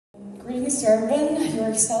Greetings, Chairman, Your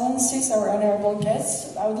Excellencies, our honorable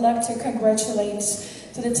guests. I would like to congratulate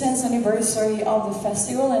to the 10th anniversary of the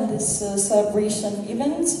festival and this celebration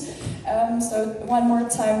event. So one more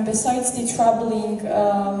time, besides the troubling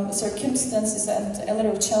circumstances and a lot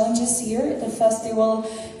of challenges here, the festival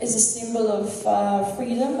is a symbol of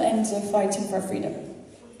freedom and fighting for freedom.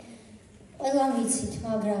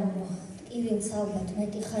 Ირილს ალბათ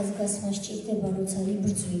მეტი ხაზგასმა სჭირდება, როცა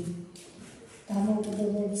იბრძვი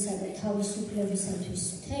დამოუკიდებლობისა და თავისუფლებისათვის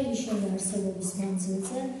მთელი შენი არსებობის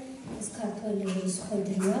მანძილზე, ეს ქართველი ერის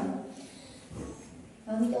ხვედრია.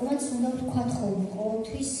 ამიტომაც უნდა ვთქვათ ხოლმე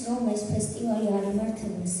ყოველთვის, რომ ეს ფესტივალი არ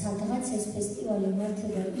იმართება სადღაც, ეს ფესტივალი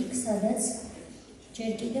იმართება იქ, სადაც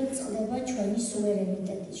ჯერ კიდევ წყდება ჩვენი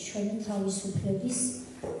სუვერენიტეტის, ჩვენი თავისუფლების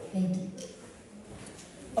ბედი.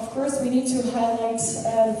 Of course, we need to highlight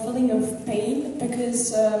the feeling of pain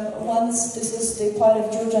because once this is the part of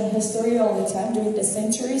Georgian history all the time during the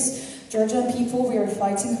centuries, Georgian people, we are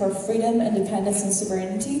fighting for freedom, independence and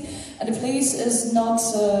sovereignty. And the place is not,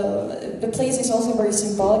 the place is also very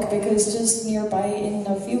symbolic because just nearby in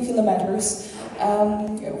a few kilometers,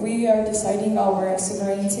 we are deciding our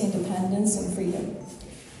sovereignty, independence and freedom.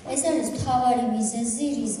 ეს არის მთავარი მიზეზი,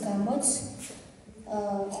 რის გამოც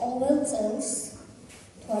ყოველ წელს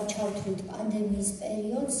ჩავთვლით პანდემიის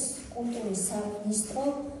პერიოდს, კულტურის სამინისტრო,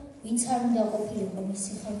 ვინც არ უნდა ყოფილიყო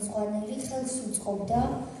მისი ხელმძღვანელი, ხელს უწყობდა,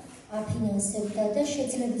 აფინანსებდა და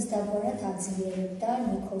შეძლების დაგვარად აძლიერებდა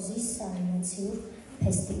ნიქოზის ანიმაციურ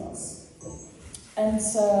ფესტივალს. And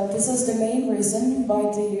this is the main reason why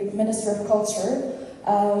the Minister of Culture,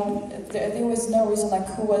 there was no reason like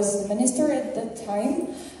who was the minister at that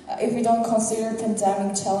time. If we don't consider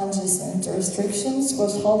pandemic challenges and restrictions,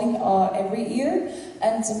 was holding every year,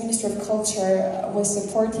 and the Minister of Culture was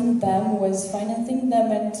supporting them, was financing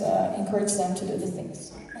them, and encouraged them to do the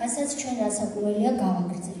things. Aსაც ჩვენ რასაკვირველია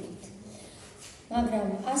გავაგრძელებთ. მაგრამ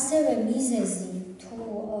ასევე მიზეზი თუ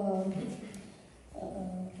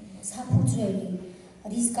საფუძველი,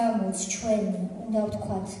 რის გამოც ჩვენ უნდა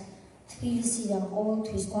ვთქვათ თბილისიდან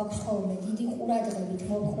ყოველთვის გვაქვს ხოლმე დიდი ყურადღებით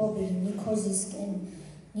მოპყრობილი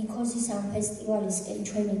ნიქოზის ამ ფესტივალისკენ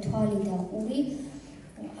ჩვენი თვალი და ყური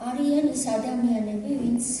არიან ის ადამიანები,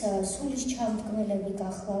 ვინც სულის ჩამდგმელები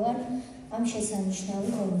გახლავენ ამ შესანიშნავი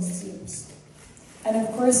ღონისძიების. And of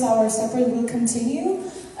course our support will continue,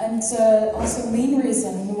 and also main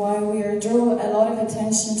reason why we draw a lot of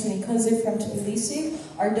attention to Nikozi from Tbilisi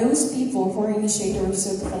are those people who are initiators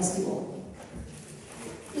of the festival.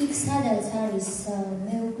 იქ სადაც არის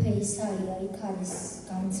მეუფე ისარია, იქ არის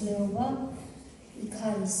გამძლეობა, იქ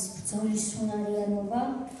არის ბრძოლის უნარიანობა,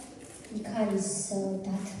 იქ არის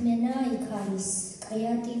დათმენა, იქ არის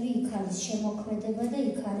კრეატივი, იქ არის შემოქმედება და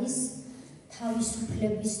იქ არის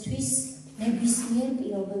თავისუფლებისთვის ნებისმიერ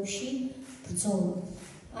პირობებში ბრძოლა.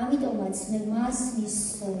 ამიტომაც მე მას მის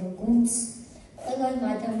გუნდს ყველა იმ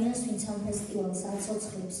ადამიანს, ვინც ამ ფესტივალს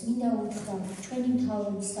აცოცხლებს, მინდა უთხრა ჩვენი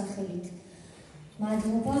მთავრობის სახელით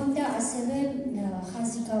მადლობა და ასევე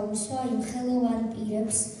ხაზი გავუსვა იმ ხელოვან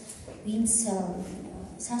პირებს, ვინც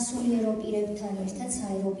სასულიერო პირებთან ერთად,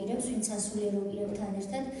 საერო პირებს, ვინც სასულიერო პირებთან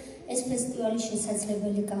ერთად ეს ფესტივალი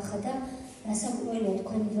შესაძლებელი გახადა. რასაკვირველია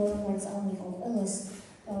თქვენი დრო რომ არ წავიღო ყველას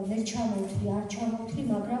ვერ ჩამოვთვლი, არ ჩამოვთვლი,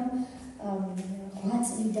 მაგრამ 8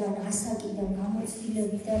 წლიდან, ასაკიდან,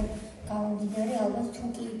 გამოცდილებიდან გამომდინარე, ალბათ თუ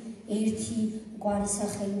კი ერთი გვარი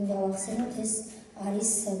სახელი უნდა ვახსენოთ, ეს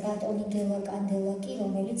არის ბატონი გელა კანდელაკი,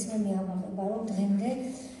 რომელიც მე მეამაყება, რომ დღემდე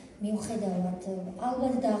მიუხედავად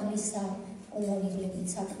ალბათ დაღლისა ყველა ვიღლებით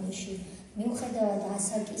საქმეში, მიუხედავად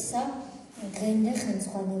ასაკისა, დღემდე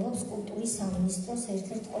ხელმძღვანელობს კულტურის სამინისტროს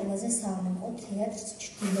ერთ-ერთ ყველაზე საამაყო თეატრს,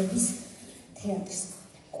 ჩრდილების თეატრს.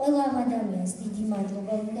 ყველა ამ ადამიანს დიდი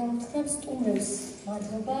მადლობა უნდა უთხრა, სტუმრებს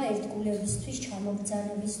მადლობა ერთგულებისთვის,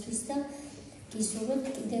 ჩამოგზავნებისთვის და გისურვებთ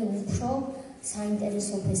კიდევ უფრო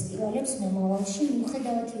საინტერესო ფესტივალებს მომავალში,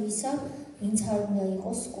 მიუხედავად იმისა, ვინც არ უნდა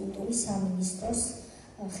იყოს კულტურის სამინისტროს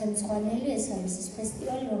ხელმძღვანელი, ეს არის ის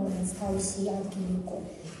ფესტივალი, რომელიც თავისი ადგილი უკვე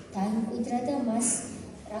დაიმკვიდრა და მას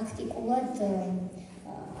პრაქტიკულად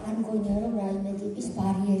არ მგონია, რომ რაიმე ტიპის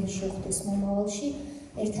ბარიერი შეხვდეს მომავალში.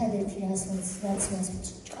 ერთადერთი რაც მას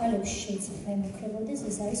ჭყალებში შეიძლება ემუქრებოდეს,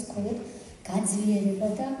 ეს არის მხოლოდ გაძლიერება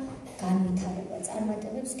და განვითარება.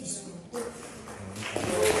 წარმატებებს გისურვებთ.